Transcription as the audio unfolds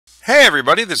Hey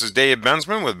everybody, this is Dave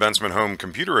Bensman with Bensman Home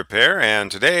Computer Repair,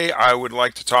 and today I would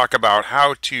like to talk about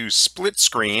how to split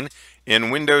screen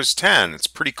in Windows 10. It's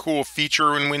a pretty cool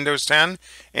feature in Windows 10,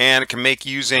 and it can make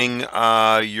using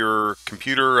your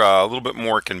computer a little bit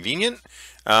more convenient,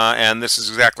 and this is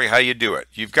exactly how you do it.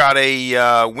 You've got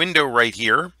a window right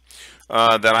here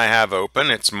that I have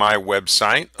open. It's my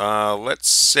website. Let's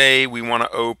say we want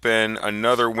to open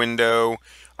another window.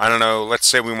 I don't know, let's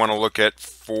say we want to look at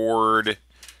Ford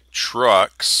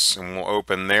Trucks, and we'll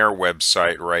open their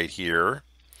website right here.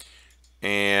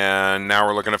 And now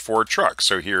we're looking at Ford Trucks.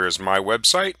 So here is my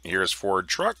website, here's Ford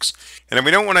Trucks. And if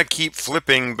we don't want to keep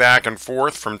flipping back and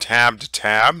forth from tab to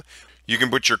tab, you can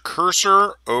put your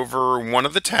cursor over one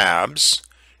of the tabs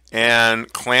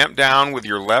and clamp down with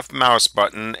your left mouse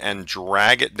button and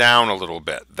drag it down a little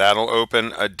bit. That'll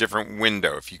open a different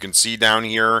window. If you can see down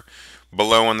here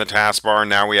below on the taskbar,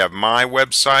 now we have my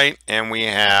website and we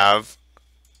have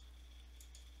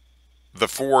the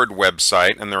Ford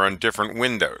website, and they're on different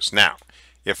windows. Now,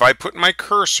 if I put my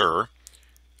cursor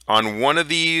on one of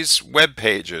these web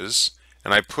pages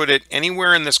and I put it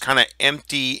anywhere in this kind of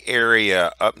empty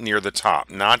area up near the top,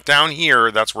 not down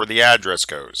here, that's where the address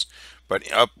goes, but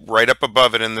right up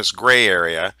above it in this gray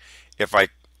area, if I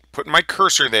put my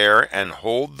cursor there and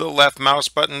hold the left mouse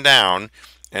button down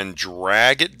and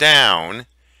drag it down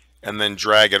and then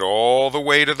drag it all the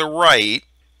way to the right,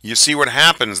 you see what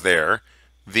happens there.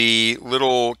 The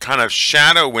little kind of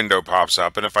shadow window pops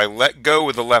up, and if I let go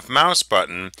with the left mouse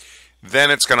button,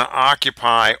 then it's going to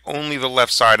occupy only the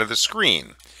left side of the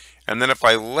screen. And then if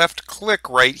I left click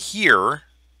right here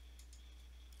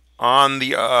on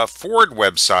the Ford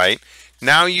website,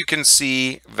 now you can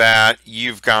see that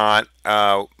you've got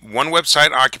one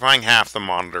website occupying half the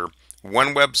monitor,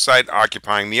 one website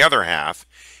occupying the other half,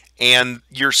 and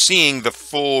you're seeing the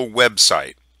full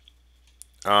website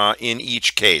in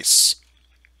each case.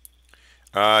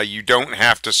 You don't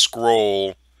have to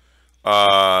scroll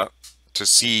to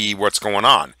see what's going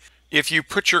on. If you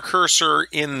put your cursor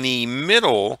in the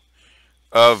middle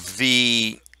of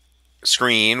the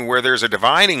screen where there's a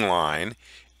dividing line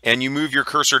and you move your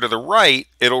cursor to the right,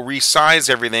 it'll resize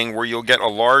everything where you'll get a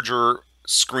larger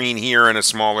screen here and a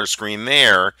smaller screen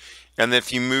there. And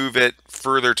if you move it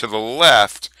further to the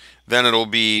left, then it'll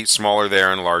be smaller there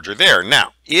and larger there.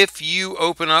 Now, if you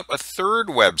open up a third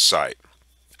website,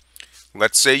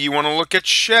 let's say you want to look at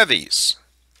Chevys.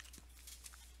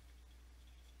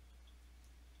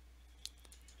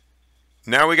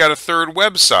 Now we got a third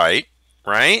website,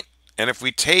 right? And if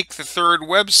we take the third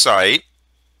website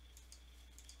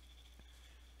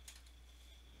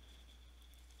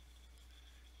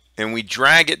and we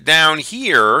drag it down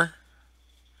here,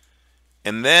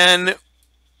 and then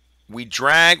we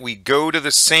go to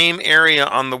the same area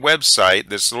on the website,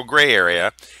 this little gray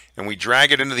area, and we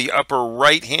drag it into the upper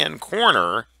right hand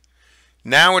corner,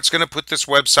 now it's going to put this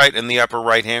website in the upper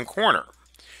right hand corner.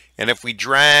 And if we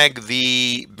drag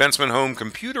the Bensman Home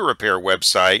Computer Repair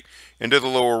website into the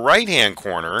lower right hand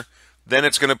corner, then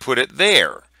it's going to put it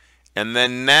there. And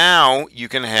then now you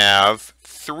can have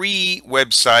three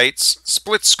websites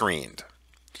split screened.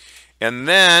 And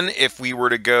then if we were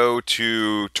to go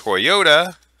to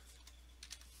Toyota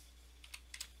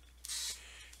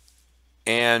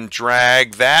and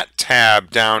drag that tab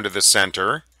down to the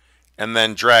center, and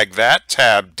then drag that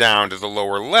tab down to the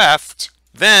lower left,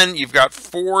 then you've got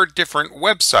four different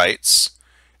websites,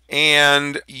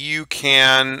 and you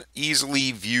can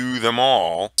easily view them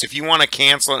all. So if you want to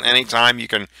cancel at any time, you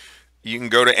can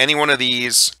go to any one of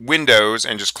these windows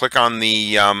and just click on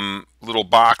the little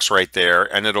box right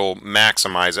there, and it'll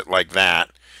maximize it like that.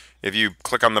 If you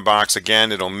click on the box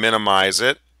again, it'll minimize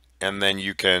it, and then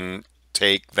you can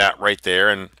take that right there.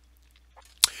 And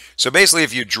so basically,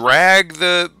 if you drag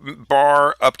the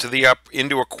bar up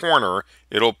into a corner,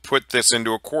 it'll put this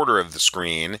into a quarter of the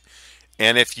screen.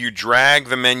 And if you drag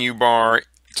the menu bar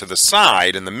to the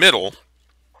side in the middle,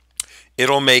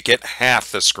 it'll make it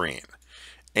half the screen.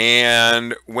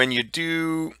 And when you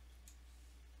do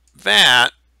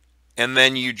that and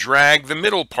then you drag the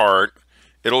middle part,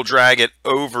 it'll drag it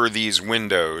over these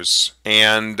windows.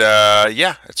 And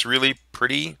yeah, it's really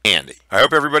pretty handy. I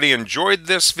hope everybody enjoyed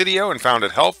this video and found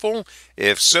it helpful.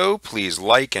 If so, please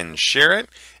like and share it,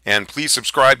 and please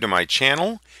subscribe to my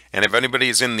channel. And if anybody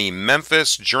is in the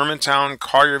Memphis, Germantown,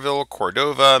 Collierville,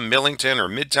 Cordova, Millington, or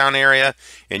Midtown area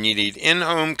and you need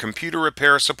in-home computer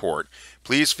repair support,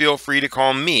 please feel free to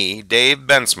call me, Dave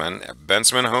Bensman, at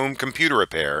Bensman Home Computer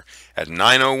Repair at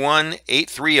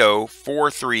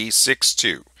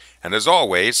 901-830-4362. And as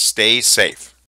always, stay safe.